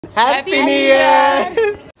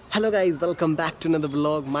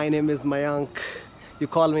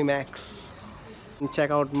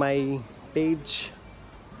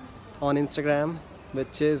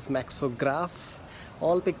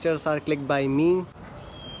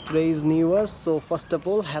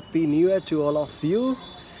Happy new year to all of you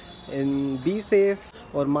in be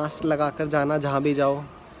safe. और mask लगा कर जाना जहाँ भी जाओ।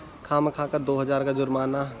 खामखा का 2000 का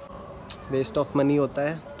जुर्माना वेस्ट ऑफ मनी होता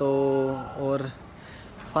है। तो और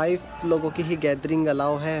 5 लोगों की ही गैदरिंग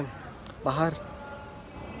अलाउ है बाहर,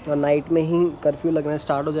 और नाइट में ही कर्फ्यू लगना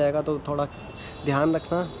स्टार्ट हो जाएगा। तो थोड़ा ध्यान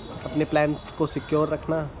रखना, अपने प्लान्स को सिक्योर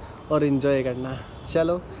रखना और इन्जॉय करना।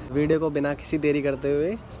 चलो वीडियो को बिना किसी देरी करते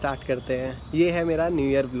हुए स्टार्ट करते हैं। ये है मेरा new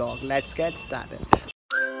year blog. Let's get started.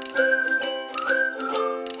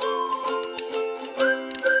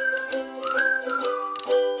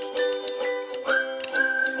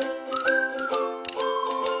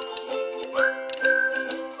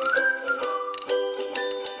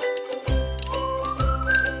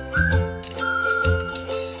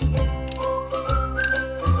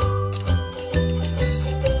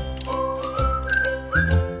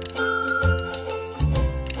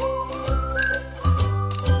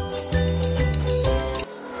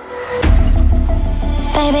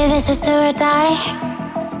 Baby, this is do or die.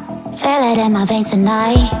 Feel it in my veins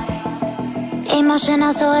tonight.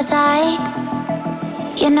 Emotional suicide.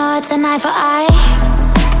 You know it's an eye for eye.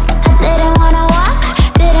 I didn't wanna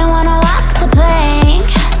walk the plank.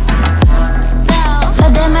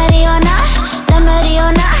 But the Mariona,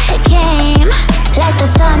 it came like the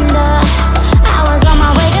thunder. I was on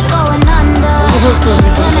my way to going under.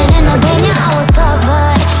 Swimming in the banyan, I was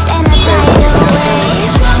covered in a tidal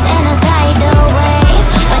wave, in a tidal wave.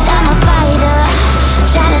 But I'm a fighter,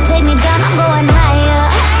 trying to take me down, I'm going higher.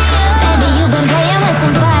 Baby, you've been playing with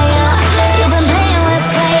some fire. You've been playing with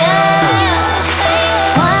fire.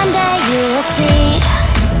 One day you will see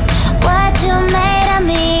what you made of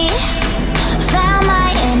me. Found my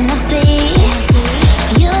inner peace.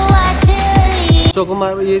 You are chilly. Choco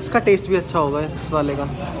marble, ये इसका test भी अच्छा होगा इस वाले का,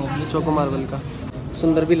 choco marble का।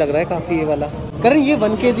 सुंदर भी लग रहा है काफ़ी ये वाला। करें ये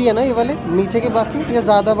 1 kg है ना ये वाले नीचे के, बाकी या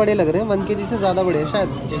ज़्यादा बड़े लग रहे हैं? 1 kg से ज़्यादा बड़े हैं शायद।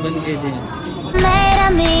 ये 1 kg है। Made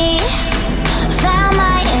of me, found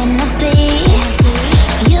my inner peace.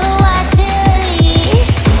 You are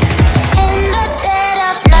chillies in the dead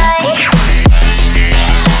of night.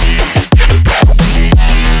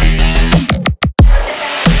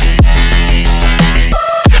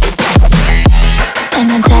 In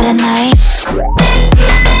the dead of night.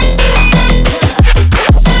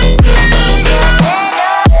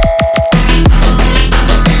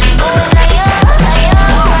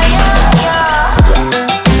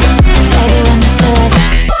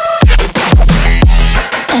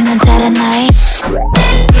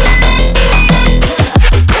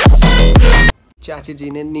 चाची जी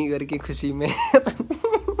ने न्यू ईयर की खुशी में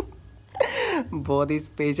बहुत ही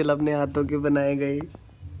स्पेशल अपने हाथों के बनाए गए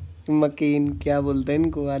मकीन, क्या बोलते हैं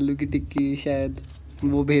इनको, आलू की टिक्की शायद,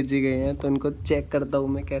 वो भेजे गए हैं। तो इनको चेक करता हूँ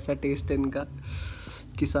मैं कैसा टेस्ट है इनका।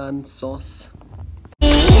 किसान sauce.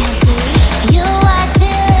 You are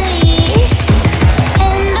chillies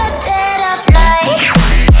in the dead of night.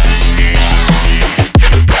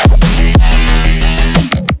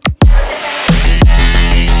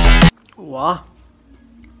 वाह,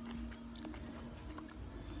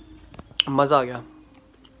 मज़ा आ गया।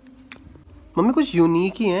 मम्मी कुछ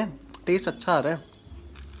यूनिक ही है, टेस्ट अच्छा आ रहा है।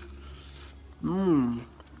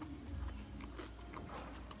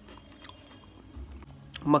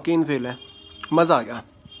 मकीन फेल है, मज़ा आ गया,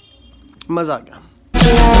 मज़ा आ गया।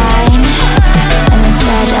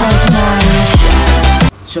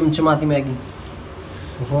 चमचमाती मैगी,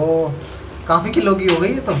 वो काफ़ी किलो की हो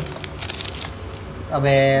गई है। तो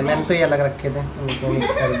अबे मैंने तो ये अलग रखे थे, उनको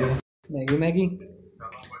मिक्स कर दिए। मैगी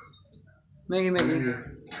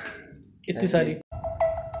इतनी सारी।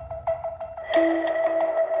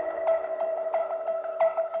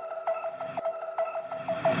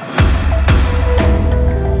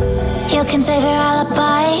 You can save your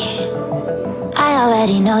alibi. I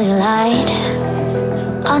already know you lied.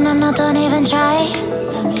 Oh no, no, don't even try.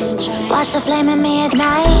 Watch the flame in me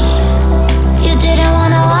ignite. You didn't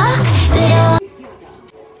wanna walk,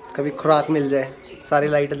 कभी खुराक मिल जाए, सारी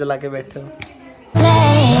लाइटें जला के बैठे हो।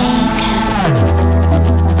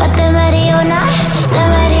 But the Mariona,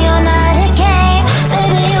 it came.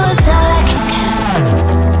 Baby, you was stuck.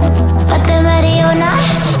 But the Mariona,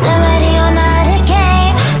 it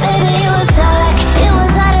came. Baby, you was stuck. It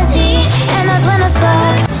was 𝗙𝗎, and that's when I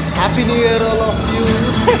spoke. Happy New Year all of you.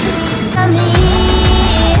 Me,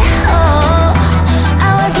 oh,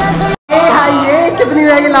 I was lost from. ये कितनी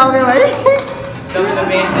Maggi लाओगे भाई? सब तो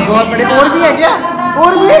main बहुत बढ़िया। और भी है क्या?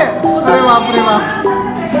 और भी है? अरे बाप रे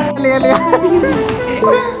बाप, ले ले।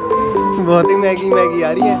 बहुत ही मैगी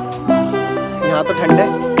आ रही है। यहाँ तो ठंडा है,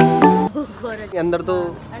 अंदर तो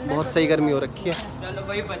बहुत सही गर्मी हो रखी है। चलो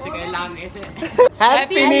भाई बच गए लाने से।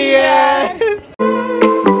 Happy new year.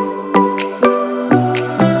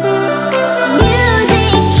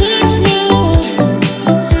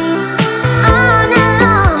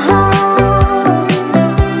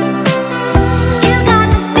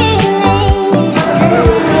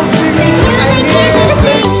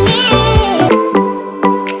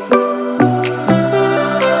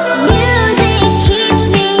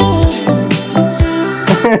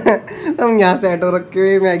 हम यहाँ से ऑटो रखे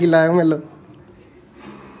हुए मैगी लाए मैं लो,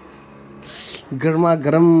 गर्मा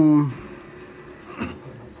गर्म।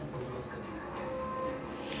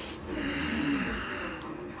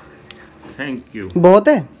 Thank you. बहुत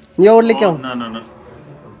है ये, और लेके आऊँ? ना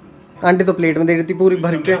आंटी तो प्लेट में दे देती पूरी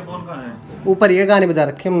भर के। फोन कहाँ है? ऊपर ये गाने बजा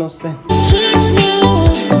रखे हमने उससे।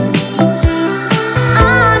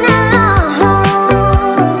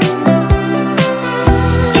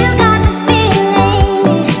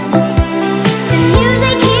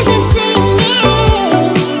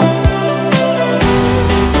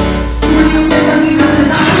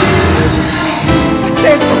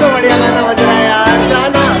 बढ़िया गाना बज रहा है यार,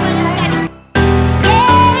 गाना।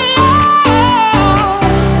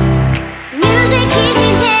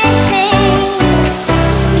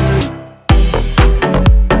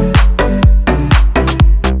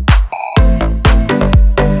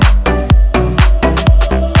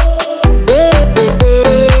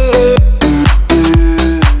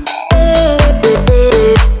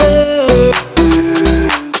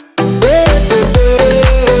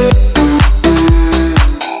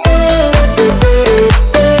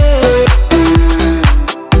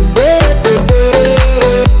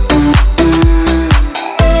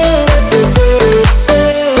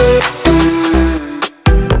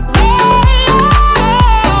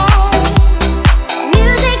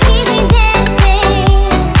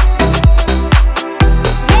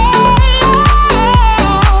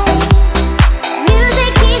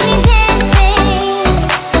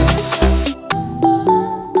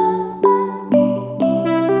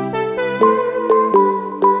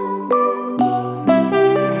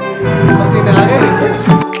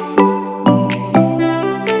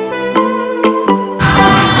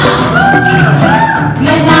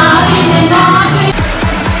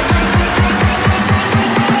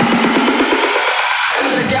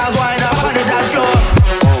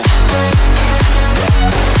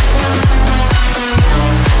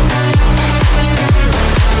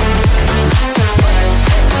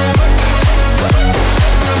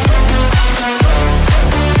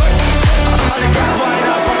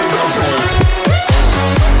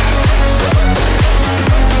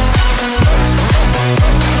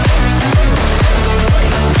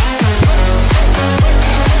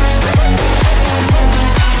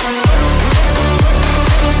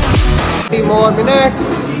 More minutes.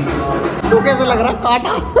 तो कैसा लग रहा?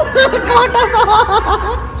 काटा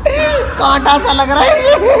काटा सा लग रहा है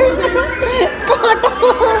ये।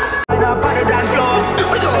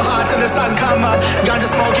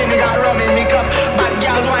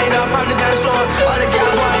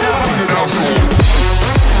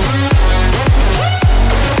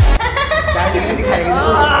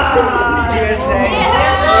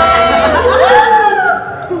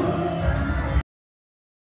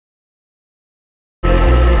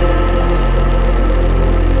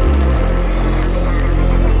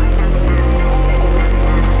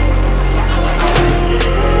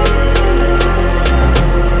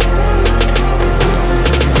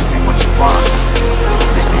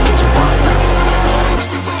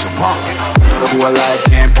 Who alive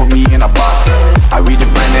can't put me in a box. I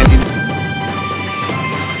redefine any.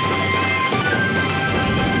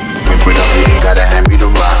 You gotta hand me the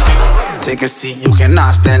rock. Take a seat, you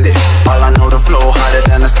cannot stand it. All I know, the flow harder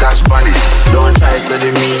than a Scotch bunny. Don't try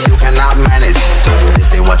study me, you cannot manage.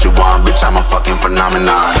 This ain't what you want, bitch, I'm a fucking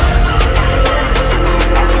phenomenon.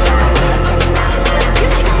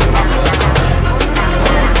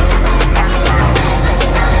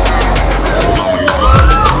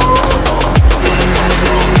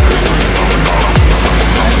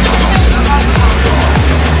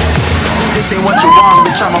 This ain't what you want,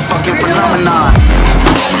 bitch, I'm a fucking phenomenon.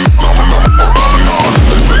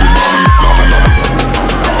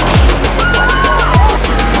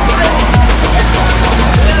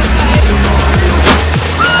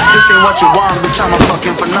 This ain't what you want, bitch, I'm a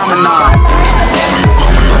fucking phenomenon.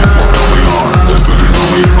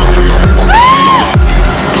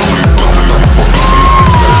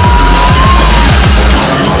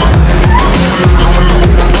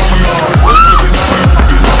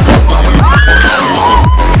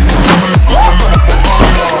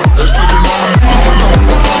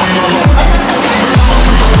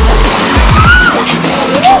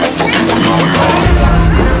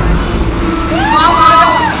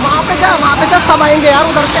 सब आएंगे यार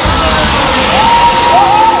उधर से।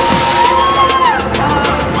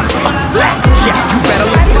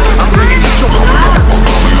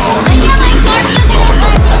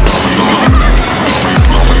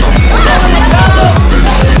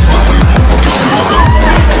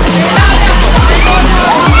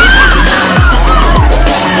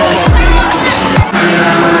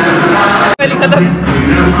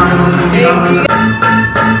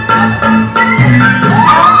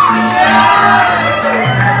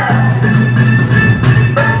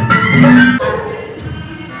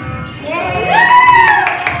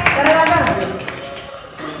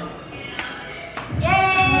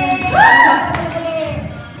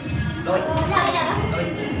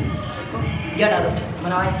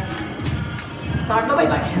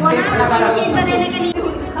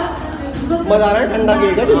 मजा आ रहा है, ठंडा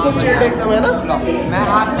cake है बिल्कुल चिल्ड एकदम है ना। मैं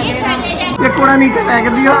हाथ में ले रहा हूँ। ये कूड़ा नीचे फेंक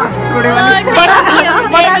दिया, कूड़े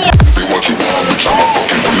वाली।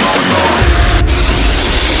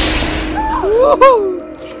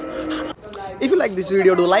 If you like this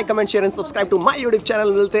video, do like, comment, share and subscribe to my YouTube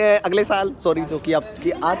channel। मिलते हैं अगले साल, सॉरी जो कि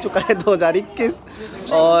आपकी आ चुका है 2021,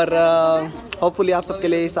 और होपफुली आप सबके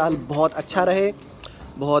लिए ये साल बहुत अच्छा रहे,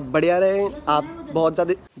 बहुत बढ़िया रहे। आप बहुत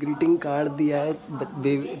ज़्यादा ग्रीटिंग कार्ड दिया है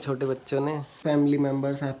छोटे बच्चों ने। Family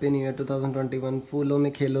members, happy new year 2021। फूलों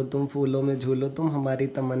में खेलो तुम, फूलों में झूलो तुम, हमारी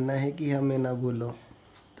तमन्ना है कि हमें ना भूलो।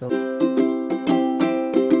 तो